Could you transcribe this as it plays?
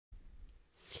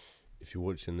If you're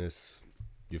watching this,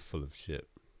 you're full of shit.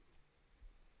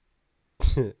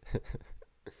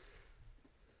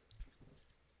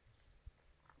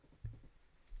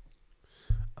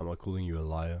 Am I calling you a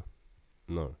liar?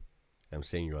 No. I'm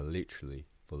saying you are literally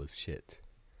full of shit.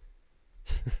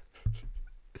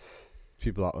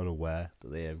 People are unaware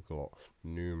that they have got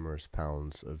numerous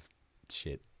pounds of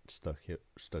shit stuck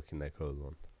in their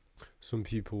colon. Some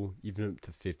people even up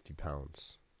to 50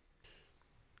 pounds.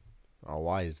 Oh,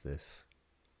 why is this?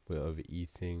 We're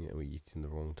overeating and we're eating the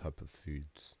wrong type of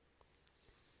foods.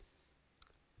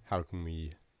 How can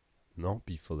we not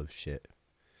be full of shit?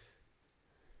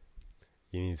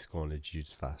 You need to go on a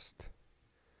juice fast.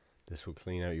 This will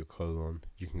clean out your colon.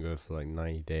 You can go for like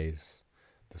 90 days.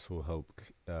 This will help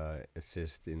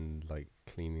assist in like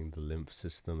cleaning the lymph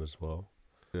system as well.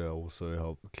 To also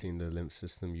help clean the lymph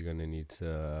system, you're gonna need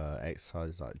to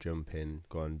exercise, like jump in,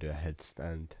 go and do a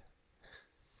headstand.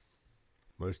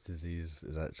 Most disease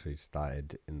is actually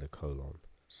started in the colon,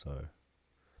 so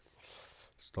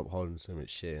stop holding so much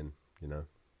shit in. You know,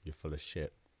 you're full of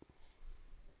shit.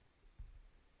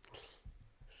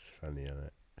 It's funny, isn't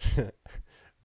it?